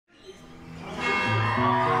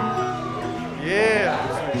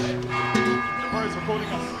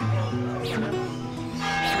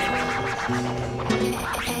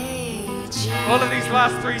All of these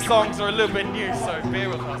last 3 songs are a little bit new, so bear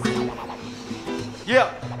with us. Yeah.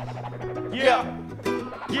 Yeah.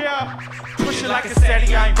 Yeah. Push it like a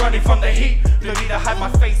steady, I ain't running from the heat. No need to hide my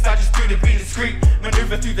face, I just do to be discreet.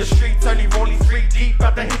 Maneuver through the streets, only rolling 3 deep.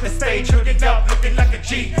 About to hit the stage, hooding up, looking like a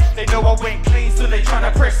G. They know I went clean, so they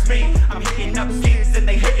tryna press me. I'm hitting up C's and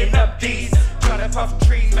they hitting up D's. Tryna puff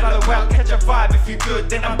trees, mellow out, catch a vibe. If you good,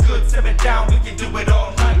 then I'm good, simmer down, we can do it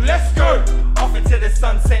all night. Let's go! Off into the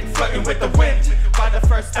sunset, floating with the wind. By the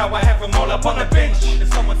first hour, have them all up on the bench.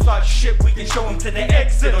 If someone starts shit, we can show him to the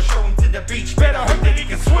exit or show him to the beach. Better hope that he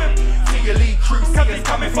can swim. TLE crew, see us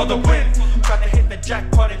coming for the win. Try to hit the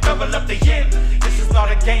jackpot and double up the yen. This is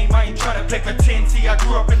not a game, I ain't trying to play pretend. See, I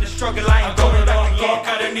grew up in the struggle, I ain't going back again.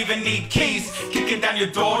 I don't even need keys. Kicking down your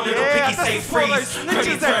door, little piggy say freeze.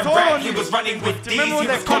 Cody turned back, he was running with D's. He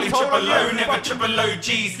was calling triple O, never triple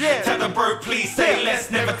OGs. Tell the bro, please say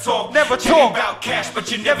less, never talk. Never talk about cash,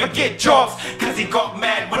 but you never get jobs. Cause he got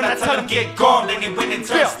mad when I tell him get gone. Then he went and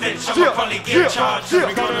turned snitch, I'ma probably get charged.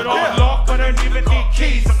 We got it all locked, but don't even need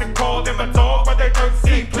keys. I can call them a dog, but they don't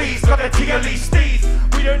see please. Got the TLE steez,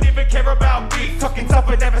 we don't even care about beef. Talking tough,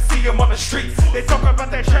 but never see them on the streets. They talk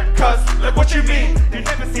about their track, cuz, like what you mean? They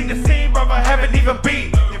never seen the scene, brother, haven't even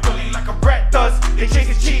been. They bully like a rat does, they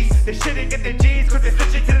chasing cheese. They shitting in the G's, cause they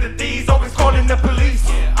switching to the D's. Always calling the police.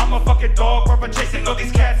 I'm a fucking dog, brother, chasing all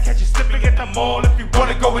these cats. Catch you slipping at the mall if you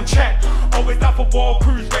wanna go and chat. Always down for war,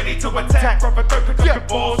 crews ready to attack. Brother, don't pick up your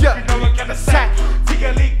balls, if you know we're gonna sack.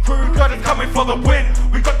 TLE crew, got it coming for the win.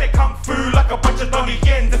 We got their kung fu like a bunch of donny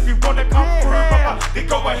yens. If you wanna come through, brother, then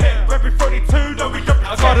go ahead. Every 42, no, we don't.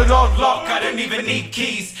 I got it on lock, I don't even need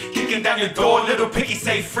keys. Kicking down your door, little piggy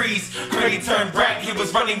say freeze. Cody turned brat, he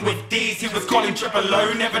was running with D's. He was calling triple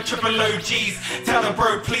O, never triple OGs. Tell the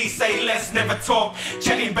bro, please say less, never talk.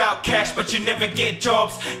 Chatting about cash, but you never get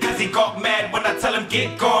jobs. Cause he got mad when I tell him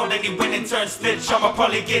get gone. Then he went and turned snitch, I'ma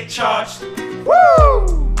probably get charged.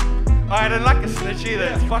 Woo! I don't like a snitch either,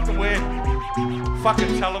 it's fucking weird.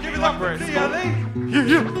 Fucking tell him. Give me like TLE.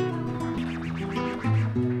 Yeah.